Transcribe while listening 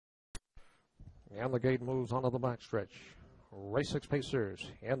And the gate moves onto the backstretch. Race 6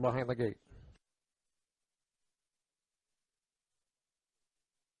 pacers and behind the gate.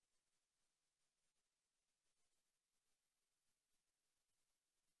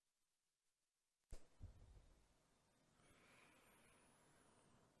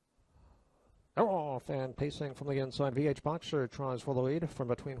 They're off and pacing from the inside. VH Boxer tries for the lead. From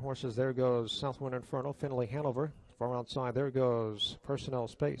between horses, there goes Southwind Inferno, Finley Hanover. Far outside, there goes Personnel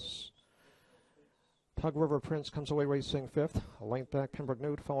Space. Tug River Prince comes away racing fifth. A length back, Pembroke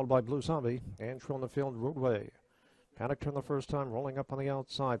Newt, followed by Blue Zombie. And Trill in the field, Roadway. Panic turn the first time, rolling up on the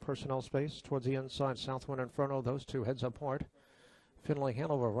outside. Personnel Space towards the inside, Southwind Inferno. Those two heads apart. Finley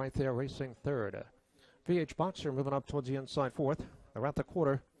Hanover right there racing third. VH Boxer moving up towards the inside fourth. They're at the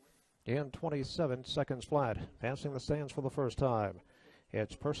quarter in 27 seconds flat. Passing the stands for the first time.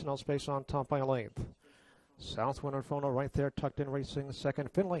 It's Personnel Space on top by a length. Southwind Inferno right there tucked in racing second.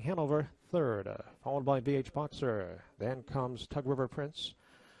 Finley Hanover third, followed by VH Boxer. Then comes Tug River Prince,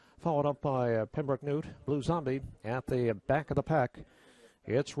 followed up by Pembroke Newt. Blue Zombie at the back of the pack.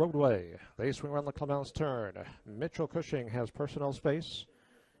 It's Roadway. They swing around the clubhouse turn. Mitchell Cushing has Personnel Space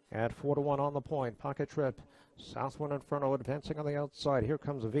at 4-1 on the point. Pocket Trip. Southwind Inferno advancing on the outside. Here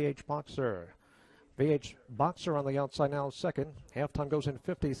comes VH Boxer. VH Boxer on the outside now second. Halftime goes in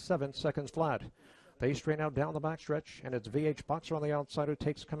 57 seconds flat. They straighten out down the backstretch, and it's VH Boxer on the outside who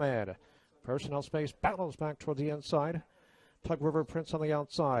takes command. Personnel Space battles back towards the inside. Tug River Prince on the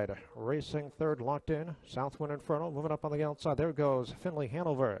outside. Racing third, locked in. Southwind Inferno moving up on the outside. There goes Finley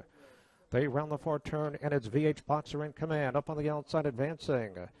Hanover. They round the far turn, and it's VH Boxer in command. Up on the outside,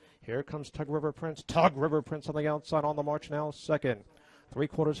 advancing. Here comes Tug River Prince. Tug River Prince on the outside on the march now, second.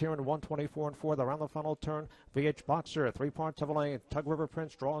 3/4 here in 124 and 4. They're around the final turn. VH Boxer, 3 parts of a lane. Tug River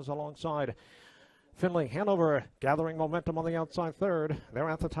Prince draws alongside. Finley Hanover gathering momentum on the outside third. They're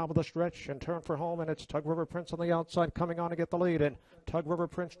at the top of the stretch and turn for home, and it's Tug River Prince on the outside coming on to get the lead. And Tug River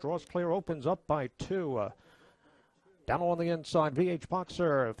Prince draws clear, opens up by 2. Down on the inside, VH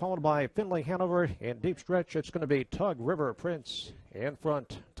Boxer, followed by Finley Hanover. In deep stretch, it's going to be Tug River Prince in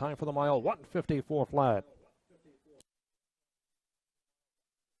front. Time for the mile, 1:54 flat.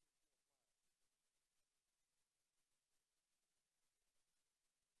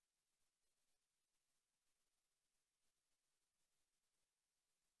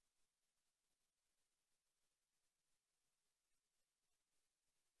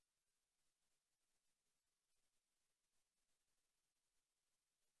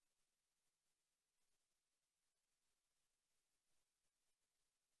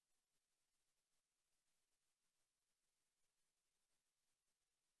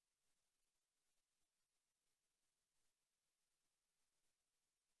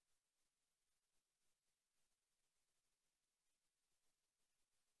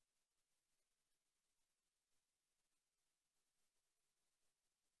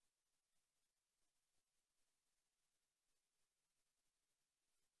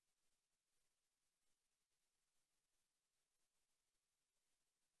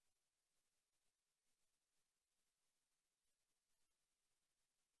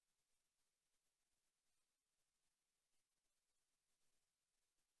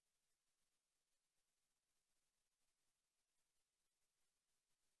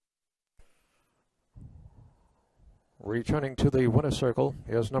 Returning to the winner's circle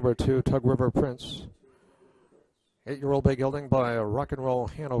is number 2, Tug River Prince. 8-year-old bay gelding by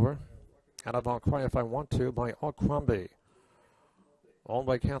ROCKNROLL Hanover. Out of I'll Cry If I Want To by CROMBIE. Owned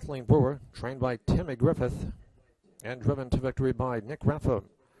by Kathleen Brewer. Trained by Timmy Griffith. And driven to victory by Nick Raffa.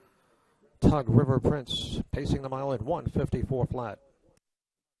 Tug River Prince pacing the mile in 1:54 flat.